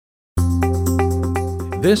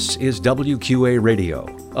This is WQA Radio,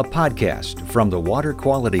 a podcast from the Water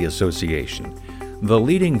Quality Association, the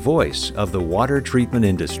leading voice of the water treatment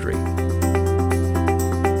industry.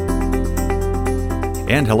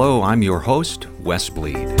 And hello, I'm your host, Wes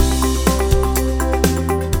Bleed.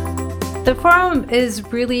 The forum is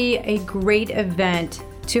really a great event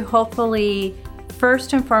to hopefully,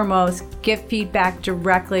 first and foremost, get feedback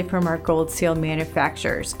directly from our Gold Seal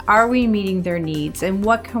manufacturers. Are we meeting their needs, and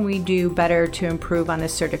what can we do better to improve on the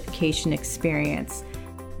certification experience?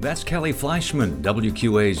 That's Kelly Fleischman,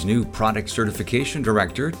 WQA's new Product Certification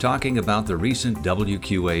Director, talking about the recent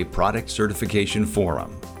WQA Product Certification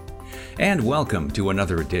Forum. And welcome to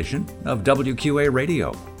another edition of WQA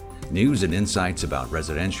Radio, news and insights about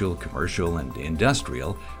residential, commercial, and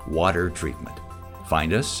industrial water treatment.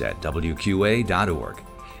 Find us at WQA.org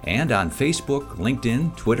and on Facebook,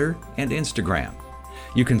 LinkedIn, Twitter, and Instagram.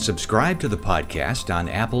 You can subscribe to the podcast on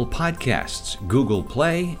Apple Podcasts, Google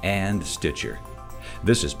Play, and Stitcher.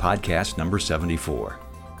 This is podcast number 74.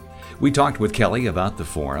 We talked with Kelly about the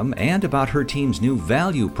forum and about her team's new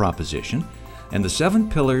value proposition and the 7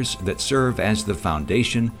 pillars that serve as the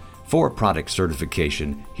foundation for product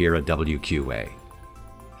certification here at WQA.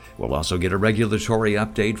 We'll also get a regulatory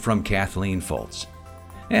update from Kathleen Foltz.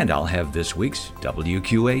 And I'll have this week's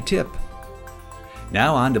WQA tip.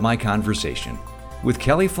 Now on to my conversation with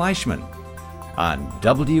Kelly Fleischman on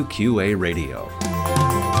WQA Radio.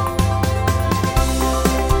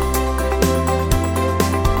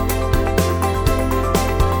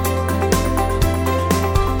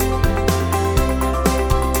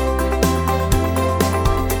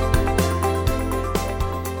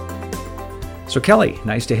 So Kelly,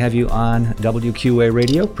 nice to have you on WQA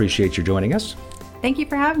Radio. Appreciate you joining us. Thank you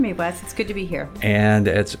for having me, Wes. It's good to be here. And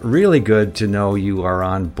it's really good to know you are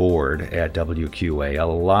on board at WQA. A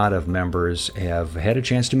lot of members have had a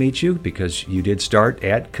chance to meet you because you did start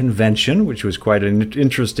at convention, which was quite an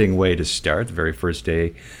interesting way to start. The very first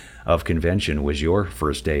day of convention was your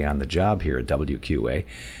first day on the job here at WQA.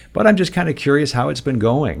 But I'm just kind of curious how it's been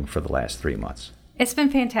going for the last 3 months. It's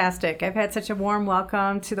been fantastic. I've had such a warm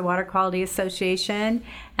welcome to the Water Quality Association,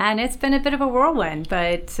 and it's been a bit of a whirlwind,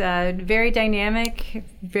 but very dynamic,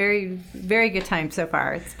 very, very good time so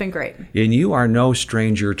far. It's been great. And you are no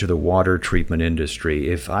stranger to the water treatment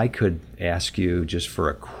industry. If I could ask you just for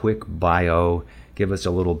a quick bio, give us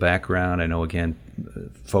a little background. I know, again,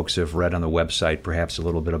 folks have read on the website perhaps a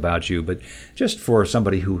little bit about you, but just for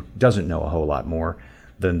somebody who doesn't know a whole lot more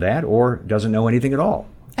than that or doesn't know anything at all,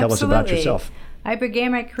 tell us about yourself. I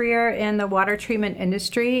began my career in the water treatment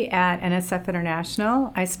industry at NSF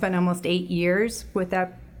International. I spent almost 8 years with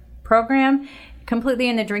that program, completely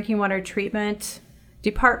in the drinking water treatment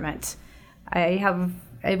department.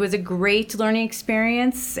 It was a great learning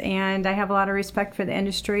experience, and I have a lot of respect for the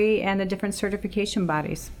industry and the different certification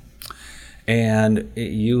bodies. And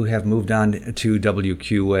you have moved on to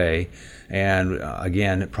WQA, and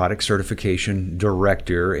again, Product Certification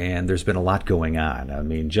Director, and there's been a lot going on. I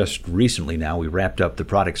mean, just recently now, we wrapped up the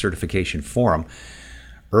Product Certification Forum.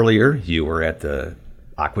 Earlier, you were at the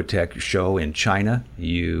Aquatech show in China.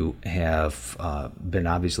 You have been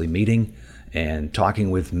obviously meeting and talking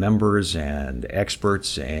with members and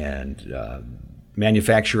experts and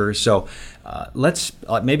manufacturers. So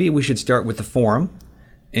maybe we should start with the forum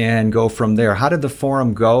and go from there. How did the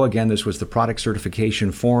forum go? Again, this was the Product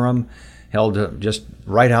Certification Forum held just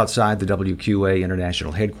right outside the WQA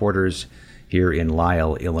International Headquarters here in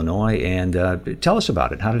Lisle, Illinois. And tell us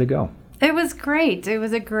about it. How did it go? It was great. It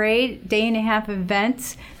was a great day-and-a-half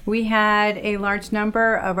event. We had a large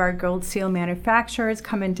number of our Gold Seal manufacturers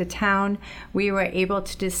come into town. We were able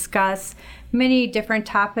to discuss many different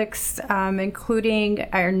topics, including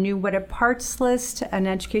our new wetted parts list, an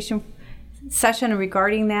education session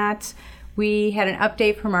regarding that. We had an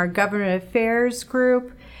update from our government affairs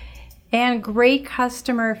group and great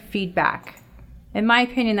customer feedback. In my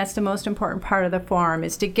opinion, that's the most important part of the forum,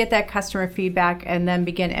 is to get that customer feedback and then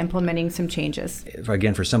begin implementing some changes.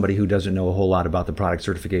 Again, for somebody who doesn't know a whole lot about the Product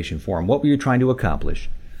Certification Forum, what were you trying to accomplish,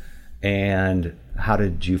 and how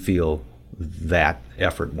did you feel that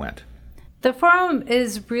effort went? The forum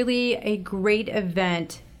is really a great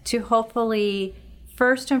event to hopefully,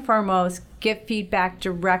 first and foremost, get feedback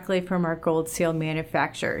directly from our Gold Seal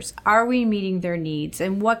manufacturers. Are we meeting their needs,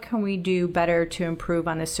 and what can we do better to improve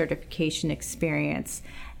on the certification experience?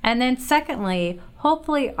 And then secondly,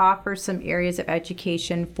 hopefully offer some areas of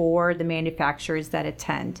education for the manufacturers that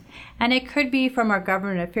attend. And it could be from our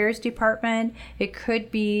government affairs department, it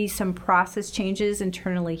could be some process changes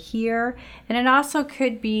internally here, and it also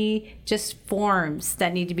could be just forms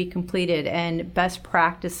that need to be completed and best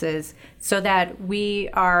practices so that we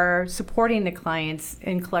are supporting the clients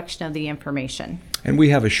in collection of the information. And we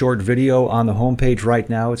have a short video on the homepage right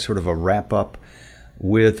now. It's sort of a wrap-up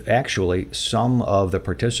with actually some of the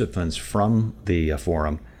participants from the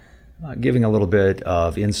forum giving a little bit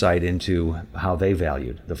of insight into how they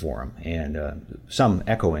valued the forum, and some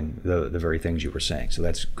echoing the very things you were saying. So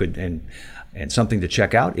that's good and something to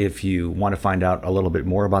check out if you want to find out a little bit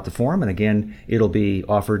more about the forum. And again, it'll be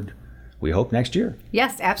offered, we hope, next year.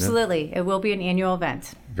 Yes, absolutely. Yeah. It will be an annual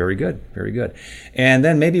event. Very good, very good. And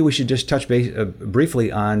then maybe we should just touch base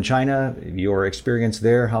briefly on China, your experience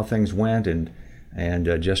there, how things went, and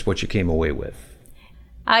just what you came away with.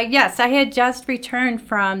 Yes, I had just returned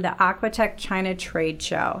from the Aquatech China Trade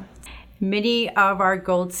Show. Many of our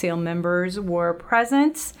Gold Seal members were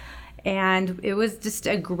present, and it was just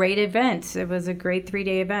a great event. It was a great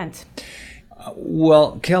 3-day event.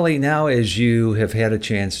 Well, Kelly, now as you have had a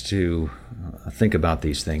chance to think about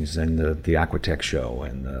these things and the Aquatech Show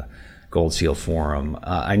and the Gold Seal Forum,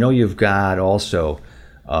 I know you've got also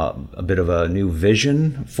a bit of a new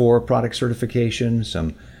vision for product certification,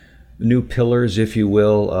 some new pillars, if you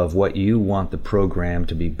will, of what you want the program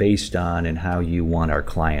to be based on and how you want our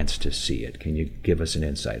clients to see it. Can you give us an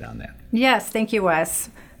insight on that? Yes, thank you, Wes.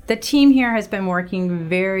 The team here has been working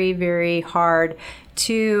very, very hard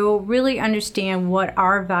to really understand what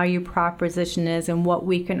our value proposition is and what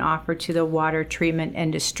we can offer to the water treatment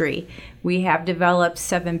industry. We have developed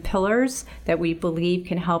 7 pillars that we believe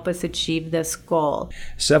can help us achieve this goal.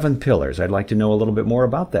 7 pillars. I'd like to know a little bit more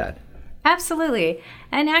about that. Absolutely.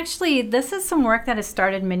 And actually, this is some work that has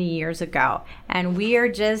started many years ago. And we are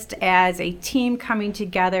just as a team coming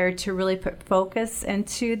together to really put focus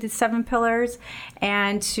into the 7 pillars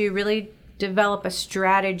and to really develop a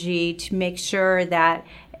strategy to make sure that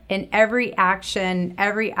in every action,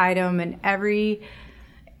 every item, and every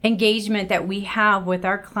engagement that we have with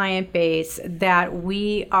our client base, that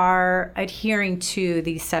we are adhering to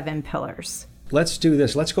these 7 pillars. Let's do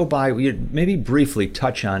this. Let's go by, maybe briefly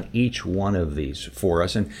touch on each one of these for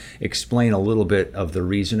us and explain a little bit of the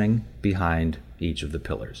reasoning behind each of the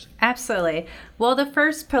pillars. Absolutely. Well, the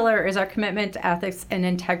first pillar is our commitment to ethics and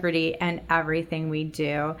integrity in everything we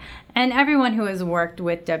do. And everyone who has worked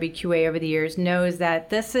with WQA over the years knows that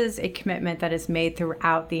this is a commitment that is made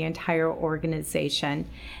throughout the entire organization.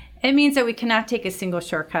 It means that we cannot take a single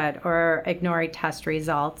shortcut or ignore a test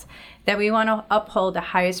result, that we want to uphold the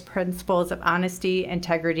highest principles of honesty,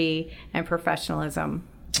 integrity, and professionalism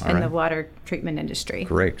in the water treatment industry.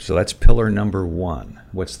 Great. So that's pillar number 1.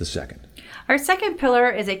 What's the second? Our second pillar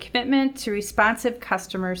is a commitment to responsive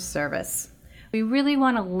customer service. We really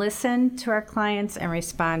want to listen to our clients and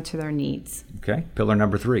respond to their needs. Okay. Pillar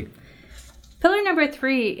number 3. Pillar number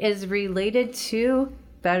 3 is related to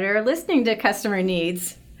better listening to customer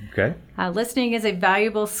needs. Okay. Listening is a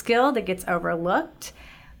valuable skill that gets overlooked,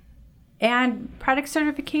 and product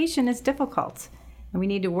certification is difficult. And we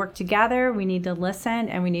need to work together, we need to listen,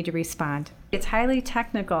 and we need to respond. It's highly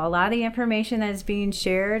technical. A lot of the information that is being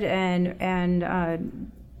shared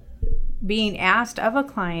and being asked of a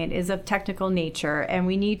client is of technical nature, and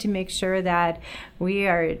we need to make sure that we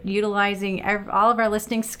are utilizing all of our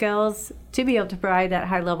listening skills to be able to provide that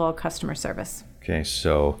high level of customer service. Okay,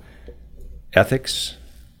 so ethics,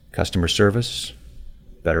 customer service,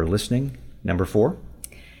 better listening. Number 4.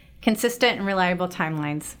 Consistent and reliable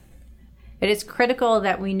timelines. It is critical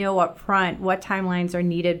that we know up front what timelines are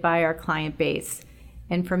needed by our client base.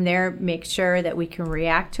 And from there, make sure that we can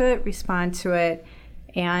react to it, respond to it,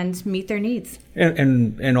 and meet their needs.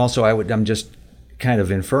 And also, I'm just kind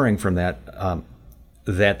of inferring from that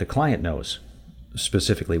that the client knows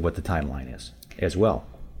specifically what the timeline is as well.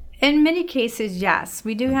 In many cases, yes.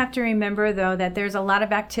 We do have to remember, though, that there's a lot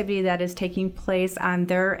of activity that is taking place on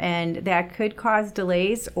their end that could cause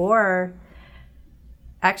delays or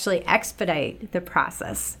actually expedite the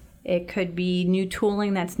process. It could be new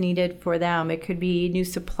tooling that's needed for them. It could be new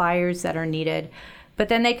suppliers that are needed. But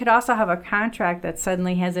then they could also have a contract that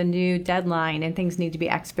suddenly has a new deadline and things need to be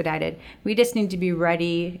expedited. We just need to be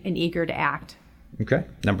ready and eager to act. Okay.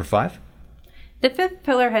 Number 5. The 5th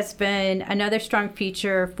pillar has been another strong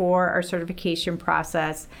feature for our certification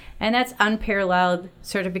process, and that's unparalleled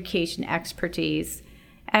certification expertise.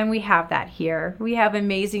 And we have that here. We have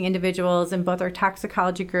amazing individuals in both our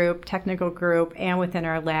toxicology group, technical group, and within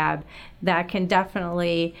our lab that can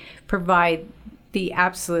definitely provide the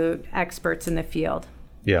absolute experts in the field.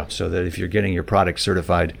 Yeah, so that if you're getting your product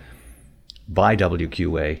certified by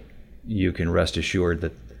WQA, you can rest assured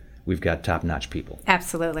that we've got top-notch people.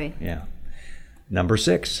 Absolutely. Yeah. Number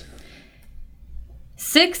 6.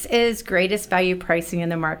 6 is greatest value pricing in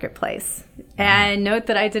the marketplace. And note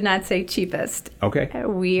that I did not say cheapest. Okay.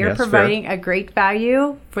 We are Yes, providing fair. a great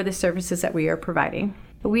value for the services that we are providing.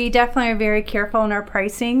 We definitely are very careful in our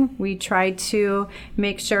pricing. We try to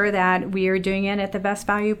make sure that we are doing it at the best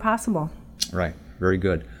value possible. Right. Very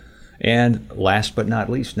good. And last but not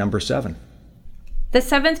least, number 7. The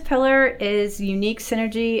 7th pillar is unique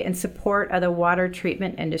synergy and support of the water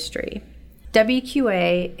treatment industry.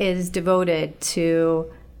 WQA is devoted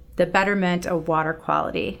to the betterment of water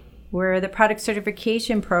quality, where the product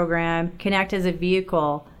certification program can act as a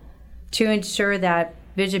vehicle to ensure that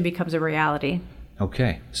vision becomes a reality.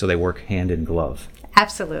 Okay, so they work hand in glove.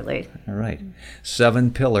 Absolutely. All right.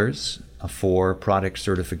 7 pillars for product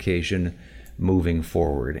certification moving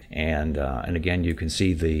forward. And again, you can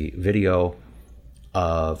see the video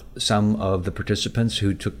of some of the participants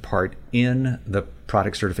who took part in the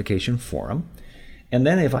product certification forum. And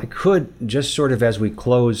then if I could, just sort of as we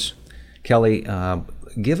close, Kelly,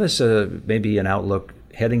 give us maybe an outlook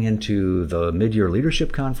heading into the mid-year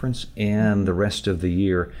leadership conference and the rest of the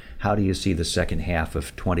year. How do you see the second half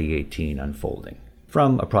of 2018 unfolding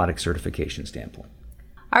from a product certification standpoint?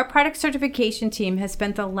 Our product certification team has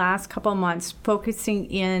spent the last couple months focusing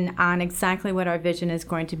in on exactly what our vision is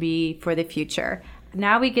going to be for the future.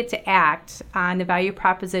 Now we get to act on the value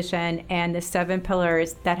proposition and the 7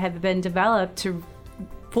 pillars that have been developed to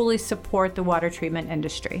fully support the water treatment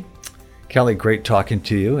industry. Kelly, great talking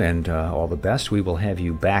to you, and all the best. We will have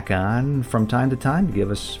you back on from time to time to give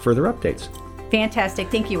us further updates. Fantastic.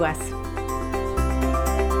 Thank you, Wes.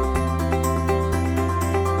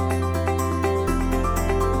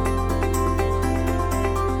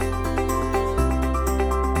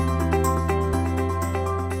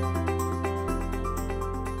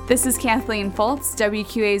 This is Kathleen Foltz,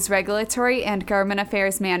 WQA's Regulatory and Government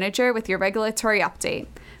Affairs Manager with your regulatory update.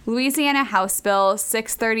 Louisiana House Bill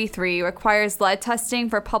 633 requires lead testing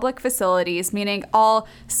for public facilities, meaning all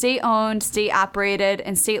state-owned, state-operated,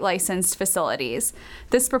 and state-licensed facilities.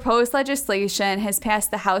 This proposed legislation has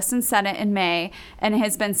passed the House and Senate in May and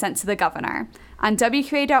has been sent to the governor. On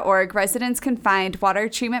WQA.org, residents can find water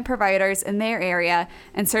treatment providers in their area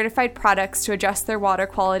and certified products to address their water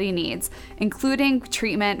quality needs, including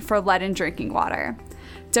treatment for lead in drinking water.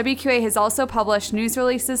 WQA has also published news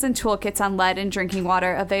releases and toolkits on lead in drinking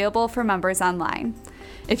water available for members online.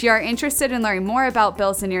 If you are interested in learning more about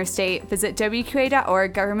bills in your state, visit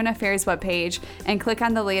WQA.org Government Affairs webpage and click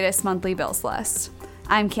on the latest monthly bills list.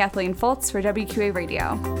 I'm Kathleen Foltz for WQA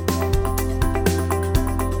Radio.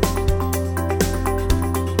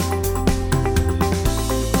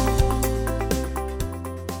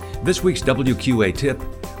 This week's WQA tip: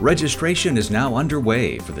 registration is now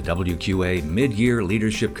underway for the WQA Mid-Year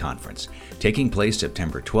Leadership Conference, taking place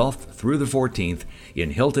September 12th through the 14th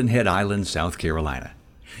in Hilton Head Island, South Carolina.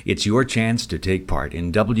 It's your chance to take part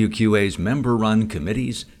in WQA's member-run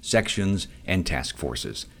committees, sections, and task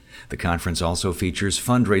forces. The conference also features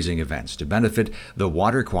fundraising events to benefit the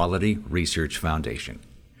Water Quality Research Foundation.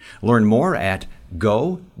 Learn more at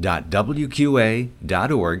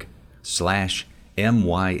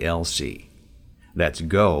go.wqa.org/MYLC. That's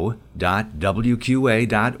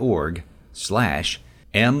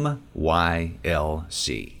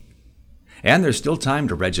go.wqa.org/MYLC. And there's still time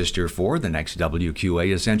to register for the next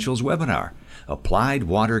WQA Essentials webinar, Applied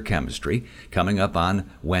Water Chemistry, coming up on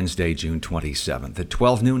Wednesday, June 27th at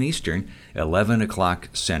 12 noon Eastern, 11 o'clock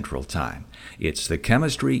Central Time. It's the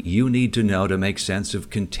chemistry you need to know to make sense of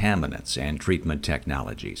contaminants and treatment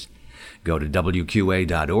technologies. Go to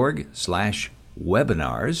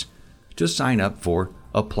wqa.org/webinars to sign up for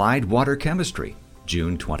Applied Water Chemistry,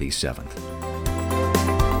 June 27th.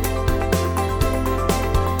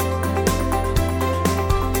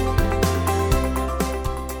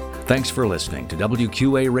 Thanks for listening to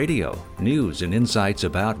WQA Radio, news and insights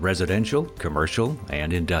about residential, commercial,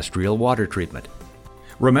 and industrial water treatment.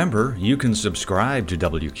 Remember, you can subscribe to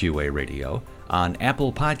WQA Radio on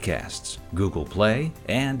Apple Podcasts, Google Play,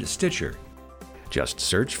 and Stitcher. Just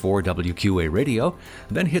search for WQA Radio,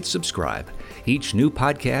 then hit subscribe. Each new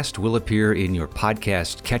podcast will appear in your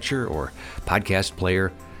podcast catcher or podcast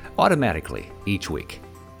player automatically each week.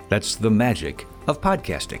 That's the magic of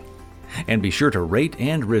podcasting. And be sure to rate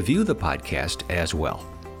and review the podcast as well.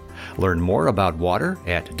 Learn more about water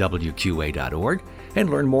at WQA.org and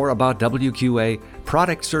learn more about WQA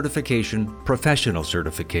product certification, professional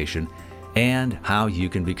certification, and how you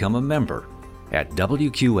can become a member at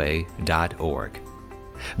WQA.org.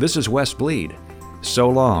 This is Wes Bleed. So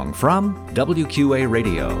long from WQA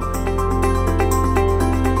Radio.